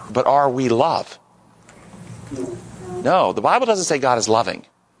 But are we love? No, the Bible doesn't say God is loving.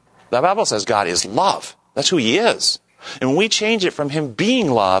 The Bible says God is love. That's who he is. And when we change it from him being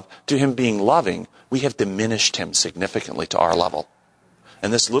love to him being loving, we have diminished him significantly to our level.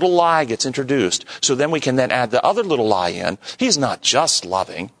 And this little lie gets introduced, so then we can then add the other little lie in. He's not just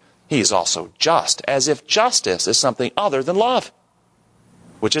loving. He's also just, as if justice is something other than love,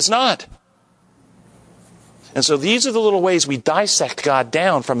 which it's not. And so these are the little ways we dissect God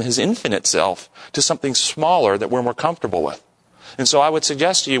down from his infinite self to something smaller that we're more comfortable with. And so I would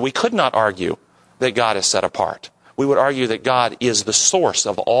suggest to you, we could not argue that God is set apart. We would argue that God is the source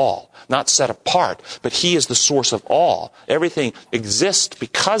of all, not set apart, but he is the source of all. Everything exists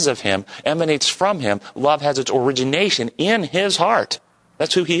because of him, emanates from him. Love has its origination in his heart.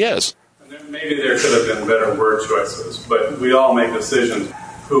 That's who he is. Maybe there could have been better word choices, but we all make decisions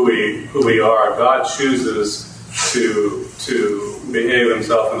who we are. God chooses to behave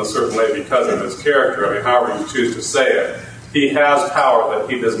himself in a certain way because of his character. I mean, however you choose to say it. He has power that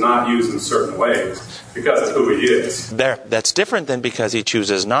he does not use in certain ways because of who he is. That's different than because he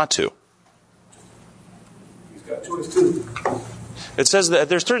chooses not to. He's got choice too. It says that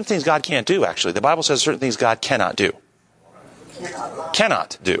there's certain things God can't do, actually. The Bible says certain things God cannot do.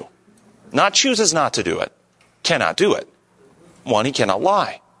 Cannot do. Not chooses not to do it. Cannot do it. One, he cannot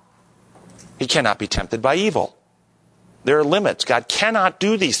lie. He cannot be tempted by evil. There are limits. God cannot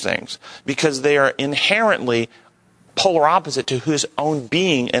do these things because they are inherently polar opposite to his own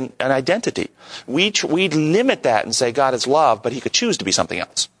being and identity. We limit that and say God is love, but he could choose to be something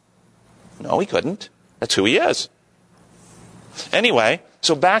else. No, he couldn't. That's who he is. Anyway,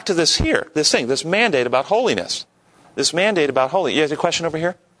 so back to this mandate about holiness. This mandate about holiness. You have a question over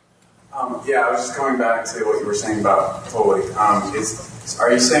here? I was just going back to what you were saying about holy. Are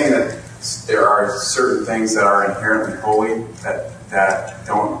you saying that there are certain things that are inherently holy that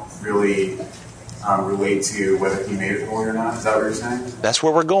don't really relate to whether he made it holy or not? Is that what you're saying? That's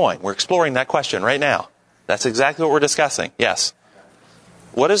where we're going. We're exploring that question right now. That's exactly what we're discussing. Yes.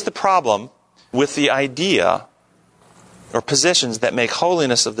 What is the problem with the idea or positions that make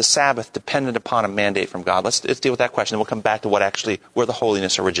holiness of the Sabbath dependent upon a mandate from God? Let's deal with that question, and we'll come back to where the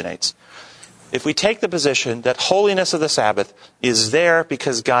holiness originates. If we take the position that holiness of the Sabbath is there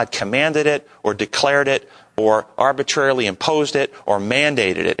because God commanded it or declared it or arbitrarily imposed it or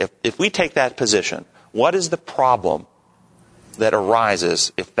mandated it, if we take that position, what is the problem that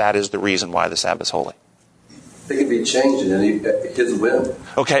arises if that is the reason why the Sabbath is holy? It can be changed in his whim.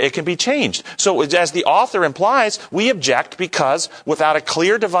 Okay, it can be changed. So as the author implies, we object because without a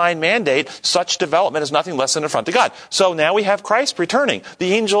clear divine mandate, such development is nothing less than an affront to God. So now we have Christ returning.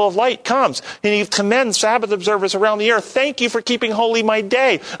 The angel of light comes and he commends Sabbath observers around the earth. Thank you for keeping holy my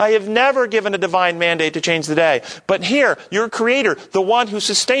day. I have never given a divine mandate to change the day. But here, your creator, the one who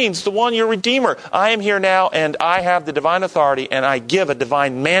sustains, the one, your redeemer. I am here now and I have the divine authority and I give a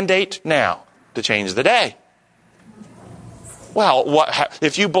divine mandate now to change the day. Well,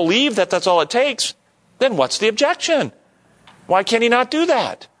 if you believe that that's all it takes, then what's the objection? Why can't he not do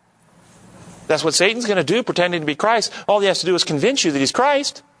that? That's what Satan's going to do, pretending to be Christ. All he has to do is convince you that he's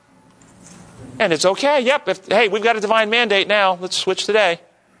Christ. And it's okay. Yep. Hey, we've got a divine mandate now. Let's switch today.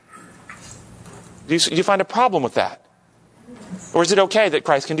 Do you find a problem with that? Or is it okay that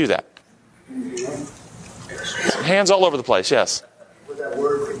Christ can do that? Hands all over the place, yes. With that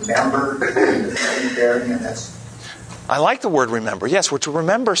word remember, bearing, and that's... I like the word remember. Yes, we're to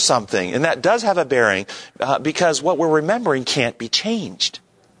remember something. And that does have a bearing because what we're remembering can't be changed.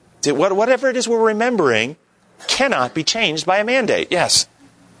 Whatever it is we're remembering cannot be changed by a mandate. Yes?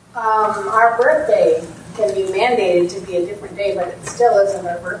 Our birthday can be mandated to be a different day, but it still isn't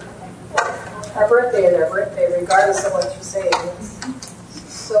our birthday. Our birthday is our birthday, regardless of what you say it is.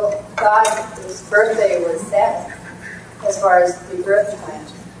 So God's birthday was Sabbath as far as the birth went.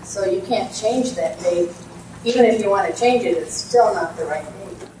 So you can't change that date. Even if you want to change it, it's still not the right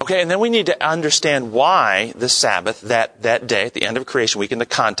date. Okay, and then we need to understand why the Sabbath, that day at the end of creation week, in the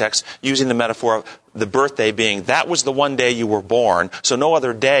context, using the metaphor of the birthday being, that was the one day you were born, so no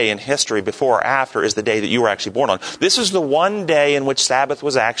other day in history before or after is the day that you were actually born on. This is the one day in which Sabbath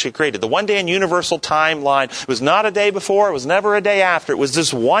was actually created. The one day in universal timeline. It was not a day before, it was never a day after. It was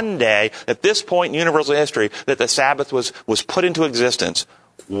this one day, at this point in universal history, that the Sabbath was put into existence.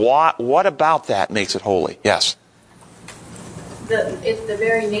 What about that makes it holy? Yes? It's the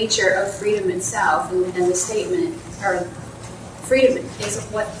very nature of freedom itself, and the statement, or freedom is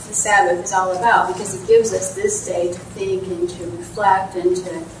what the Sabbath is all about, because it gives us this day to think and to reflect and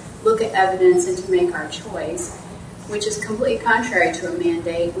to look at evidence and to make our choice, which is completely contrary to a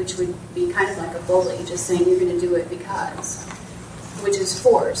mandate, which would be kind of like a bully, just saying you're going to do it because, which is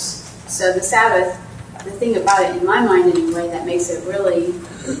force. So the Sabbath, the thing about it, in my mind anyway, that makes it really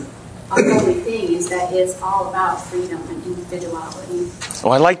a holy thing is that it's all about freedom and individuality. Oh,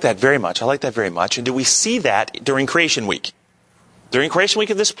 I like that very much. And do we see that during creation week? During creation week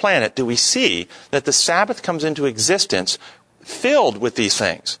of this planet, do we see that the Sabbath comes into existence filled with these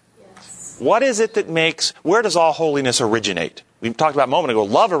things? Yes. What is it that where does all holiness originate? We talked about a moment ago,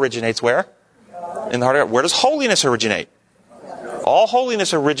 love originates where? In the heart of God. Where does holiness originate? All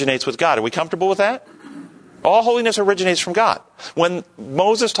holiness originates with God. Are we comfortable with that? All holiness originates from God. When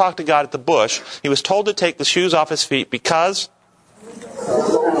Moses talked to God at the bush, he was told to take the shoes off his feet because...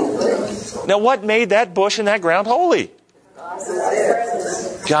 Now what made that bush and that ground holy?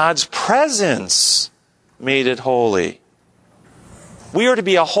 God's presence made it holy. We are to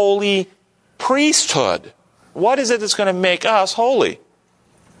be a holy priesthood. What is it that's going to make us holy?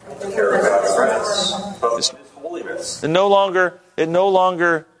 It's no longer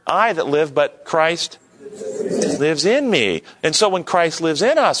I that live, but Christ lives in me. And so when Christ lives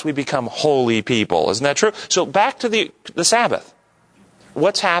in us, we become holy people. Isn't that true? So back to the Sabbath.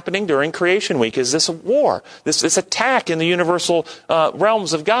 What's happening during creation week is this war, this attack in the universal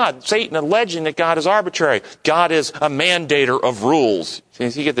realms of God. Satan alleging that God is arbitrary. God is a mandator of rules. You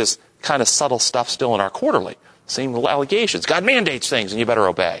get this kind of subtle stuff still in our quarterly. Same allegations. God mandates things and you better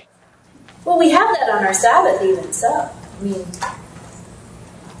obey. Well, we have that on our Sabbath even so. I mean,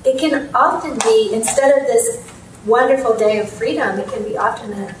 it can often be, instead of this wonderful day of freedom, it can be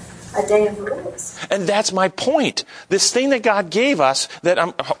often a day of rules. And that's my point. This thing that God gave us, that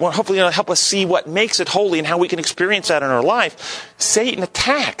hopefully it'll help us see what makes it holy and how we can experience that in our life, Satan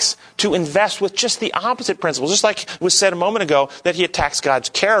attacks to invest with just the opposite principles. Just like was said a moment ago, that he attacks God's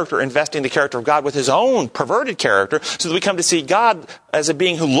character, investing the character of God with his own perverted character, so that we come to see God as a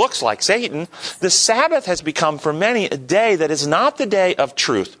being who looks like Satan. The Sabbath has become for many a day that is not the day of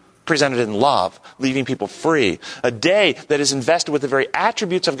truth, presented in love, leaving people free. A day that is invested with the very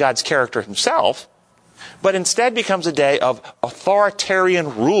attributes of God's character himself, but instead becomes a day of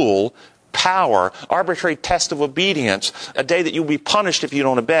authoritarian rule, power, arbitrary test of obedience, a day that you'll be punished if you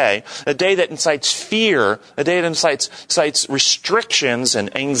don't obey, a day that incites fear, a day that incites restrictions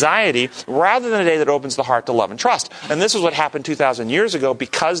and anxiety, rather than a day that opens the heart to love and trust. And this is what happened 2,000 years ago,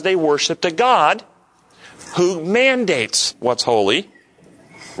 because they worshipped a God who mandates what's holy,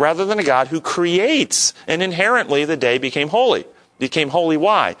 rather than a God who creates. And inherently, the day became holy. Became holy,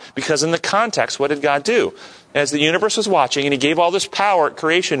 why? Because in the context, what did God do? As the universe was watching, and he gave all this power at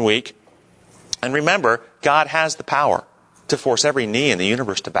creation week, and remember, God has the power to force every knee in the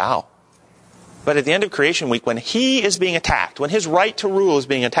universe to bow. But at the end of creation week, when he is being attacked, when his right to rule is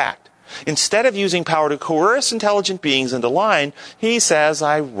being attacked, instead of using power to coerce intelligent beings into line, he says,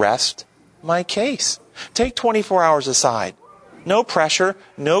 I rest my case. Take 24 hours aside. No pressure,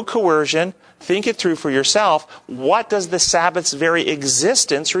 no coercion. Think it through for yourself. What does the Sabbath's very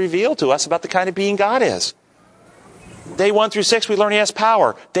existence reveal to us about the kind of being God is? Day 1 through 6, we learn he has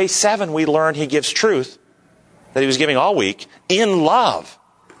power. Day 7, we learn he gives truth that he was giving all week in love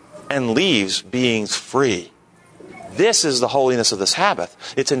and leaves beings free. This is the holiness of the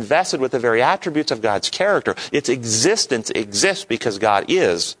Sabbath. It's invested with the very attributes of God's character. Its existence exists because God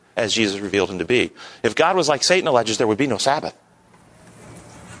is as Jesus revealed him to be. If God was like Satan alleges, there would be no Sabbath.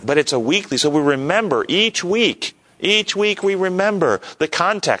 But it's a weekly, so we remember each week we remember the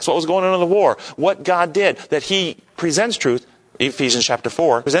context, what was going on in the war, what God did, that he presents truth, Ephesians chapter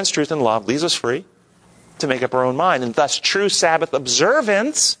 4, presents truth in love, leaves us free to make up our own mind. And thus true Sabbath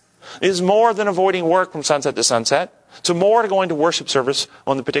observance is more than avoiding work from sunset to sunset. So more to going to worship service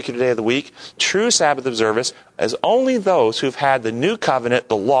on the particular day of the week. True Sabbath observance is only those who've had the new covenant,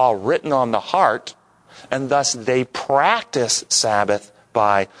 the law written on the heart, and thus they practice Sabbath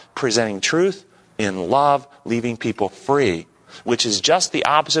by presenting truth in love, leaving people free, which is just the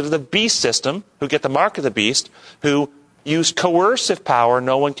opposite of the beast system, who get the mark of the beast, who use coercive power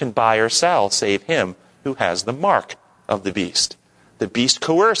no one can buy or sell save him who has the mark of the beast. The beast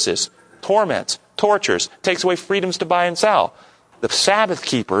coerces, torments, tortures, takes away freedoms to buy and sell. The Sabbath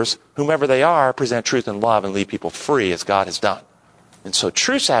keepers, whomever they are, present truth and love and leave people free as God has done. And so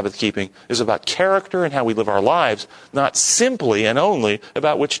true Sabbath keeping is about character and how we live our lives, not simply and only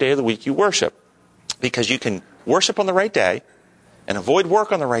about which day of the week you worship. Because you can worship on the right day and avoid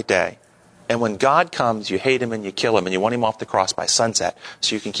work on the right day. And when God comes, you hate him and you kill him and you want him off the cross by sunset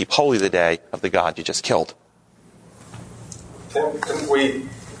so you can keep holy the day of the God you just killed. Can we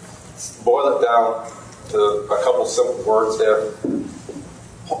boil it down to a couple simple words there?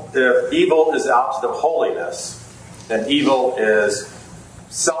 If evil is the opposite of holiness, and evil is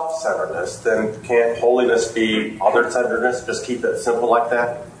self-centeredness, then can't holiness be other-centeredness? Just keep it simple like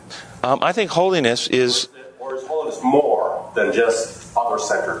that? I think holiness is... Or is holiness more than just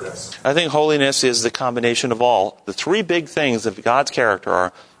other-centeredness? I think holiness is the combination of all. The three big things of God's character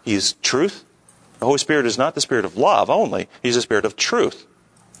are, he's truth. The Holy Spirit is not the spirit of love only. He's the spirit of truth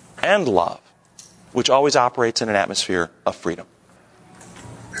and love, which always operates in an atmosphere of freedom.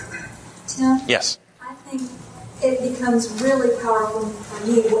 Tim? Yes? I think it becomes really powerful for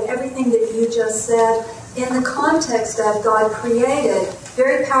me, everything that you just said, in the context of God created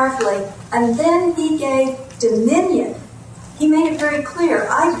very powerfully, and then he gave dominion. He made it very clear,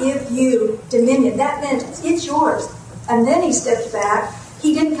 I give you dominion. That meant it's yours. And then he stepped back.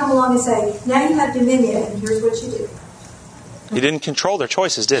 He didn't come along and say, now you have dominion, and here's what you do. He didn't control their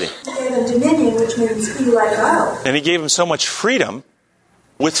choices, did he? He gave them dominion, which means he let go. And he gave them so much freedom.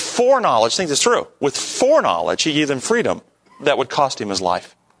 With foreknowledge, think this through, with foreknowledge, he gave them freedom that would cost him his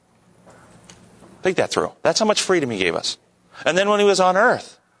life. Think that through. That's how much freedom he gave us. And then when he was on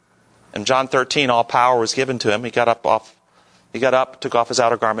earth, in John 13, all power was given to him. He got up, took off his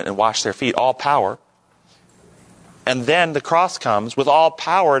outer garment and washed their feet. All power. And then the cross comes with all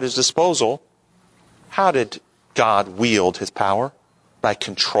power at his disposal. How did God wield his power? By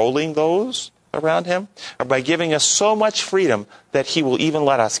controlling those around him, or by giving us so much freedom that he will even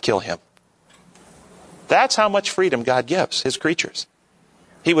let us kill him. That's how much freedom God gives his creatures.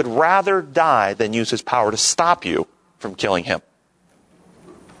 He would rather die than use his power to stop you from killing him.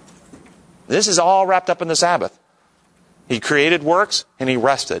 This is all wrapped up in the Sabbath. He created works and he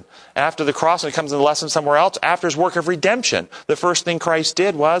rested. After the cross, and it comes in the lesson somewhere else, after his work of redemption, the first thing Christ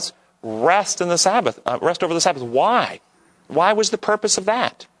did was rest in the Sabbath, rest over the Sabbath. Why? Why was the purpose of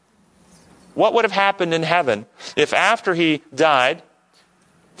that? What would have happened in heaven if after he died,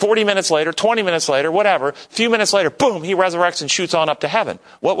 40 minutes later, 20 minutes later, whatever, a few minutes later, boom, he resurrects and shoots on up to heaven?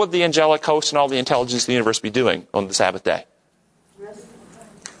 What would the angelic host and all the intelligence of the universe be doing on the Sabbath day?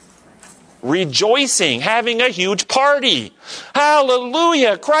 Rejoicing, having a huge party.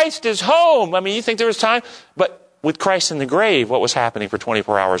 Hallelujah, Christ is home. I mean, you think there was time? But with Christ in the grave, what was happening for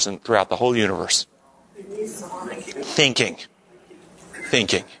 24 hours and throughout the whole universe? Thinking.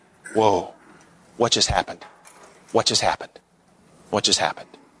 Whoa, what just happened? What just happened? What just happened?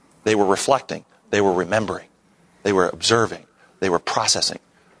 They were reflecting. They were remembering. They were observing. They were processing.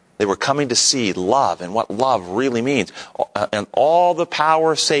 They were coming to see love and what love really means. And all the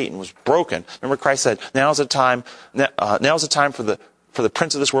power of Satan was broken. Remember Christ said, now's the time for the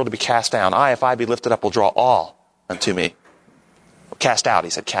prince of this world to be cast down. I, if I be lifted up, will draw all unto me. Cast out, he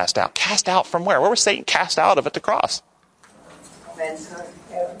said, cast out. Cast out from where? Where was Satan cast out of at the cross?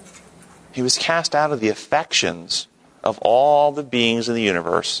 He was cast out of the affections of all the beings in the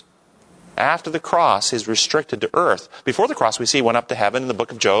universe. After the cross, he's restricted to earth. Before the cross, we see he went up to heaven in the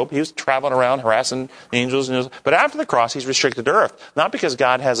book of Job. He was traveling around harassing angels. But after the cross, he's restricted to earth. Not because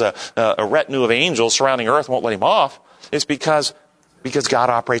God has a retinue of angels surrounding earth and won't let him off. It's because God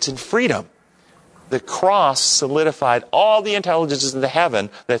operates in freedom. The cross solidified all the intelligences in the heaven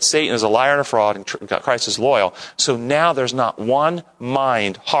that Satan is a liar and a fraud and Christ is loyal. So now there's not one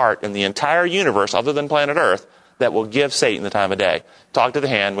mind, heart in the entire universe other than planet Earth that will give Satan the time of day. Talk to the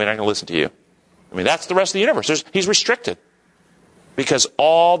hand, we're not going to listen to you. I mean, that's the rest of the universe. He's restricted. Because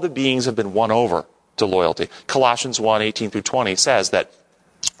all the beings have been won over to loyalty. Colossians 1:18-20 says that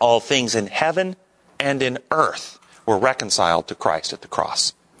all things in heaven and in earth were reconciled to Christ at the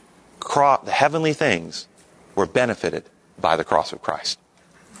cross. The heavenly things were benefited by the cross of Christ.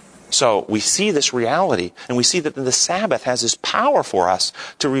 So we see this reality, and we see that the Sabbath has this power for us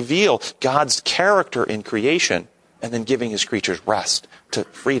to reveal God's character in creation and then giving his creatures rest, to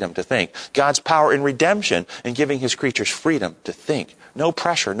freedom to think. God's power in redemption and giving his creatures freedom to think. No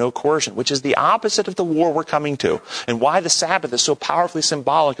pressure, no coercion, which is the opposite of the war we're coming to. And why the Sabbath is so powerfully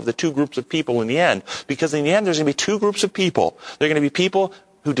symbolic of the two groups of people in the end. Because in the end, there's going to be two groups of people. There are going to be people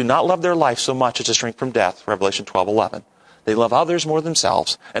who do not love their life so much as to shrink from death, Revelation 12:11. They love others more than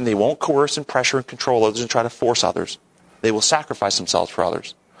themselves, and they won't coerce and pressure and control others and try to force others. They will sacrifice themselves for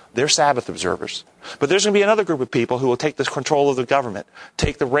others. They're Sabbath observers. But there's going to be another group of people who will take this control of the government,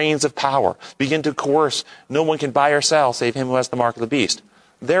 take the reins of power, begin to coerce. No one can buy or sell save him who has the mark of the beast.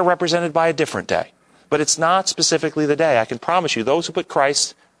 They're represented by a different day. But it's not specifically the day. I can promise you, those who put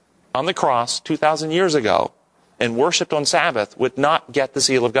Christ on the cross 2,000 years ago and worshipped on Sabbath would not get the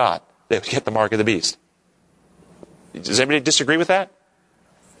seal of God. They would get the mark of the beast. Does anybody disagree with that?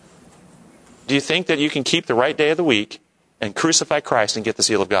 Do you think that you can keep the right day of the week and crucify Christ and get the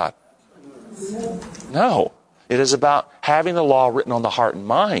seal of God? No. It is about having the law written on the heart and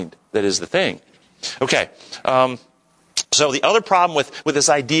mind that is the thing. Okay. So the other problem with this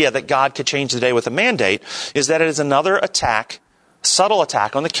idea that God could change the day with a mandate is that it is another attack, subtle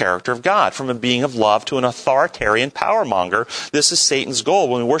attack on the character of God, from a being of love to an authoritarian power monger. This is Satan's goal.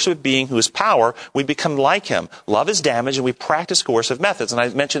 When we worship a being who is power, we become like him. Love is damaged, and we practice coercive methods. And I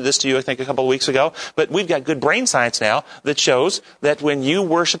mentioned this to you, I think, a couple of weeks ago. But we've got good brain science now that shows that when you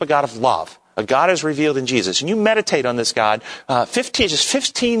worship a God of love, a God is revealed in Jesus, and you meditate on this God,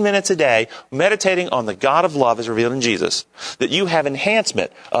 15 minutes a day, meditating on the God of love is revealed in Jesus, that you have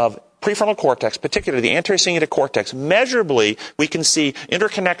enhancement of prefrontal cortex, particularly the anterior cingulate cortex. Measurably, we can see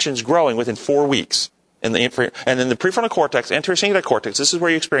interconnections growing within 4 weeks. And then the prefrontal cortex, anterior cingulate cortex, this is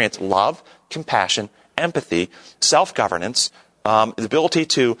where you experience love, compassion, empathy, self-governance, the ability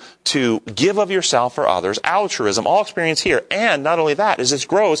to give of yourself for others, altruism, all experienced here. And not only that, as this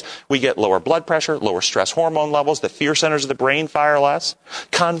grows, we get lower blood pressure, lower stress hormone levels, the fear centers of the brain fire less.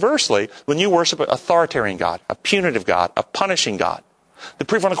 Conversely, when you worship an authoritarian God, a punitive God, a punishing God, the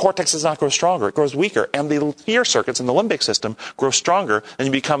prefrontal cortex does not grow stronger. It grows weaker. And the fear circuits in the limbic system grow stronger, and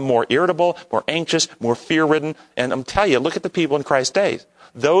you become more irritable, more anxious, more fear-ridden. And I'm telling you, look at the people in Christ's days.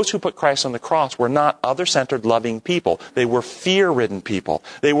 Those who put Christ on the cross were not other-centered, loving people. They were fear-ridden people.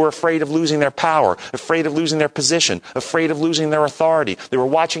 They were afraid of losing their power, afraid of losing their position, afraid of losing their authority. They were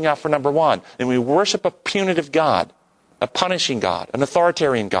watching out for number one. And we worship a punitive God, a punishing God, an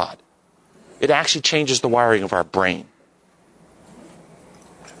authoritarian God. It actually changes the wiring of our brain.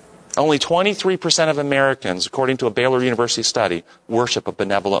 Only 23% of Americans, according to a Baylor University study, worship a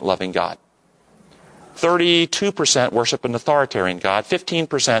benevolent, loving God. 32% worship an authoritarian God.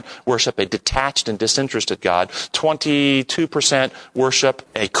 15% worship a detached and disinterested God. 22% worship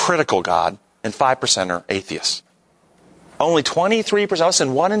a critical God. And 5% are atheists. Only 23%,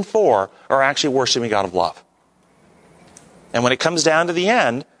 listen, 1 in 4 are actually worshiping a God of love. And when it comes down to the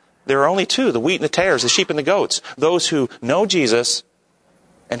end, there are only two, the wheat and the tares, the sheep and the goats. Those who know Jesus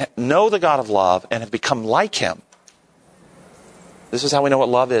and know the God of love and have become like him. This is how we know what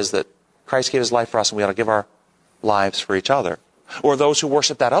love is, that Christ gave his life for us and we ought to give our lives for each other. Or those who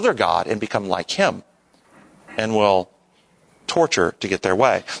worship that other God and become like him and will torture to get their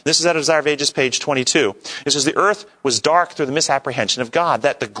way. This is at Desire of Ages, page 22. It says, the earth was dark through the misapprehension of God,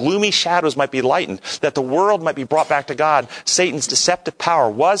 that the gloomy shadows might be lightened, that the world might be brought back to God. Satan's deceptive power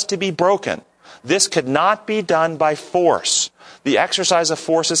was to be broken. This could not be done by force. The exercise of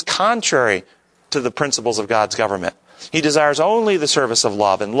force is contrary to the principles of God's government. He desires only the service of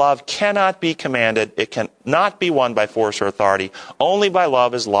love, and love cannot be commanded. It cannot be won by force or authority. Only by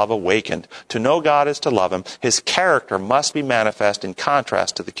love is love awakened. To know God is to love him. His character must be manifest in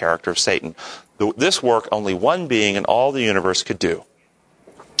contrast to the character of Satan. This work only one being in all the universe could do.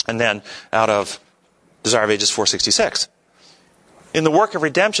 And then, out of Desire of Ages 466. In the work of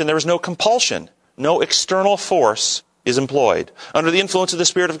redemption, there is no compulsion. No external force is employed. Under the influence of the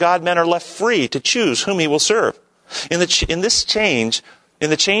Spirit of God, men are left free to choose whom he will serve. In the change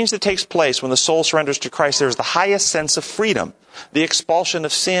that takes place when the soul surrenders to Christ, there is the highest sense of freedom. The expulsion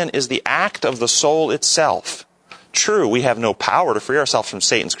of sin is the act of the soul itself. True, we have no power to free ourselves from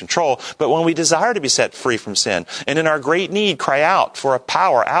Satan's control, but when we desire to be set free from sin, and in our great need cry out for a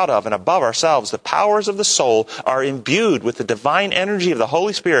power out of and above ourselves, the powers of the soul are imbued with the divine energy of the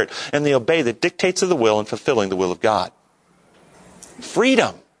Holy Spirit, and they obey the dictates of the will in fulfilling the will of God.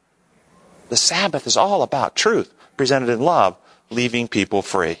 Freedom. The Sabbath is all about truth, presented in love, leaving people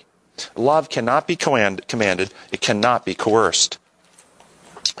free. Love cannot be commanded. It cannot be coerced.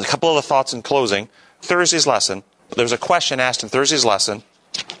 A couple of the thoughts in closing. Thursday's lesson. There's a question asked in Thursday's lesson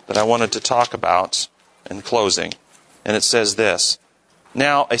that I wanted to talk about in closing. And it says this.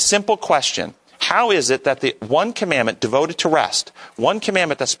 Now, a simple question. How is it that the one commandment devoted to rest, one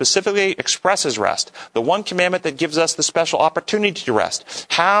commandment that specifically expresses rest, the one commandment that gives us the special opportunity to rest,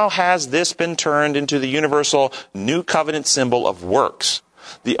 how has this been turned into the universal new covenant symbol of works?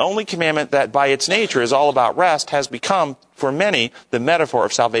 The only commandment that by its nature is all about rest has become, for many, the metaphor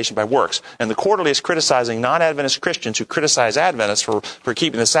of salvation by works. And the Quarterly is criticizing non-Adventist Christians who criticize Adventists for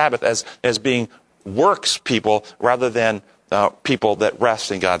keeping the Sabbath as being works people rather than people that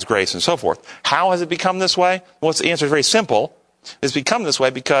rest in God's grace and so forth. How has it become this way? Well, the answer is very simple. It's become this way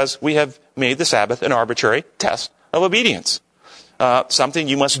because we have made the Sabbath an arbitrary test of obedience. Something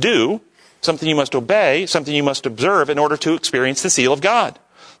you must do, something you must obey, something you must observe in order to experience the seal of God.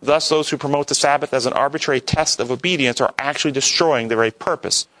 Thus, those who promote the Sabbath as an arbitrary test of obedience are actually destroying the very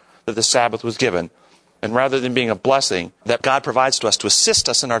purpose that the Sabbath was given. And rather than being a blessing that God provides to us to assist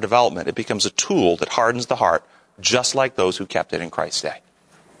us in our development, it becomes a tool that hardens the heart, just like those who kept it in Christ's day.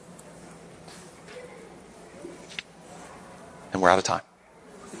 And we're out of time.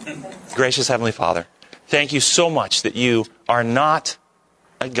 Gracious Heavenly Father, thank you so much that you are not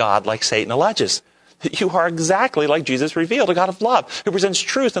a God like Satan alleges. That you are exactly like Jesus revealed, a God of love, who presents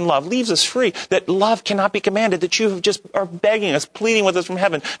truth and love, leaves us free, that love cannot be commanded, that you just are begging us, pleading with us from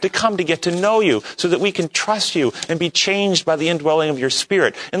heaven to come to get to know you so that we can trust you and be changed by the indwelling of your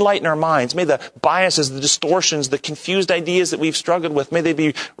Spirit. Enlighten our minds. May the biases, the distortions, the confused ideas that we've struggled with, may they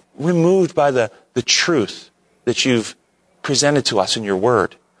be removed by the truth that you've presented to us in your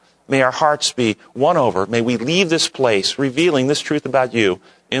word. May our hearts be won over. May we leave this place revealing this truth about you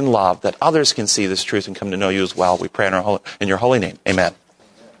in love, that others can see this truth and come to know you as well. We pray in your holy name. Amen.